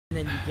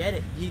then you get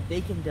it.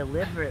 They can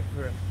deliver it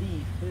for a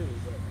fee too.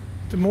 But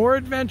The More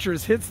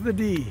Adventures hits the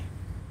D.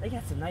 they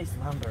got some nice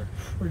lumber.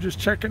 We're just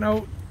checking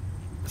out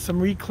some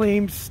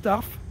reclaimed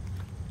stuff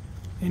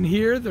in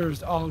here.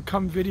 I'll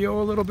come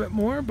video a little bit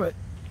more, but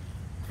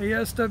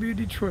ASW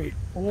Detroit,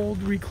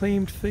 old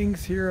reclaimed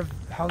things here of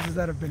houses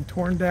that have been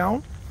torn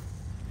down.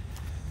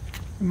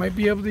 You might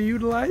be able to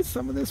utilize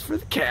some of this for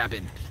the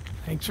cabin.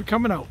 Thanks for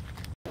coming out.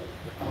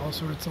 All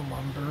sorts of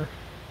lumber,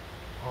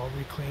 all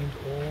reclaimed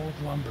old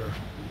lumber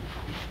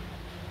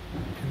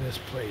in this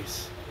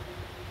place.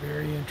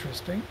 Very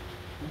interesting.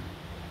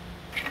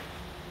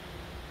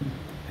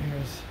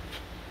 There's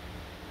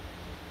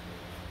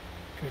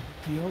good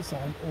deals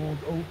on old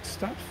oak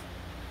stuff.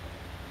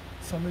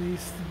 Some of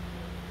these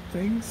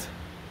things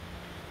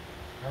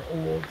are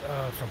old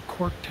from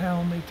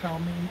Corktown, they tell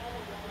me.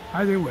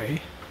 Either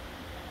way,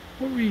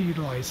 we'll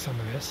reutilize some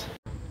of this.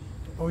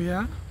 Oh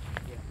yeah?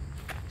 Yeah.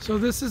 So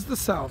this is the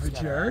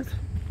salvage yard.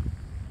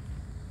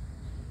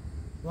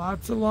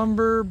 Lots of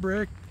lumber,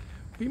 brick.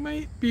 We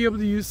might be able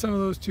to use some of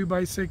those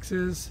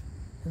 2x6s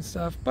and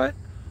stuff, but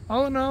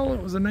all in all,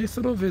 it was a nice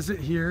little visit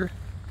here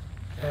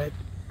at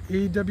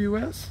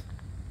AWS.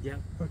 Yep.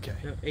 Okay.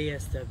 No,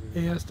 ASW.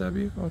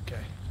 ASW?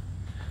 Okay.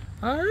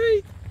 All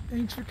right.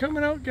 Thanks for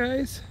coming out,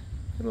 guys.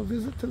 Little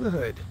visit to the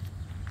hood.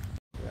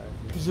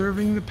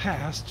 Preserving the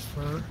past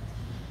for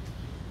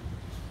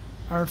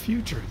our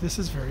future. This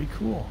is very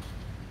cool.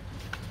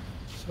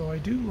 So I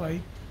do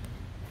like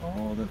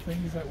all the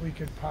things that we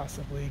could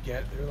possibly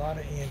get. There are a lot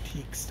of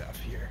antique stuff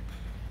here,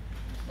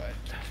 but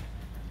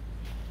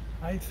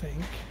I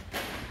think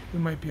we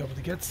might be able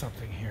to get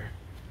something here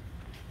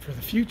for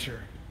the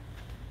future.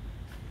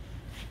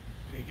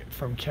 We get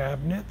from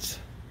cabinets,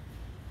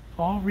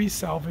 all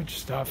resalvaged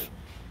stuff,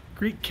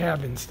 Greek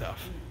cabin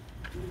stuff.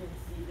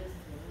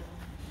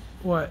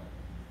 What?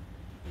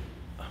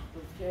 Those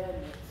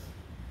cabinets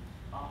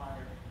are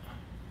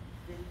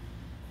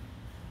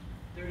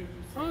 30%.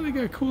 Oh, they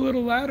got cool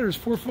little ladders,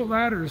 4-foot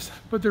ladders,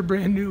 but they're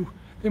brand new.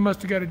 They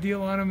must have got a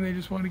deal on them. They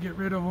just want to get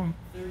rid of them.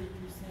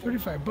 30%.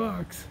 35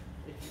 bucks.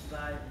 If you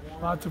buy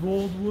one. Lots of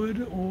old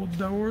wood, old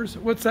doors.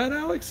 What's that,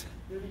 Alex?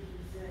 30% if you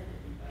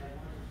buy one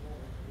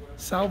or more.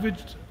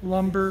 Salvaged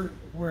lumber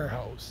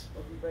warehouse.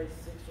 If you buy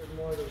 6 or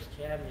more of those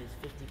cabinets,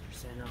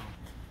 50% off.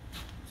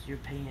 So you're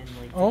paying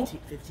like Oh.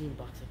 15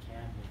 bucks a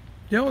cabinet.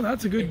 Yo,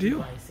 that's a good If you deal.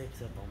 buy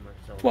 6 of them or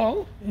so.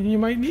 Well, and you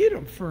might need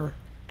them for,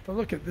 but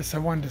look at this. I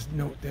wanted to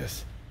note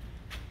this.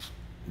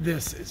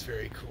 This is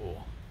very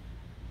cool.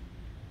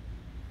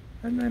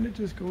 And then it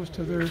just goes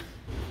to their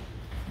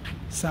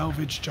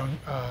salvage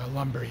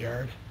lumber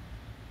yard.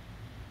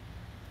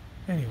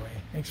 Anyway,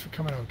 thanks for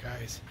coming out,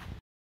 guys.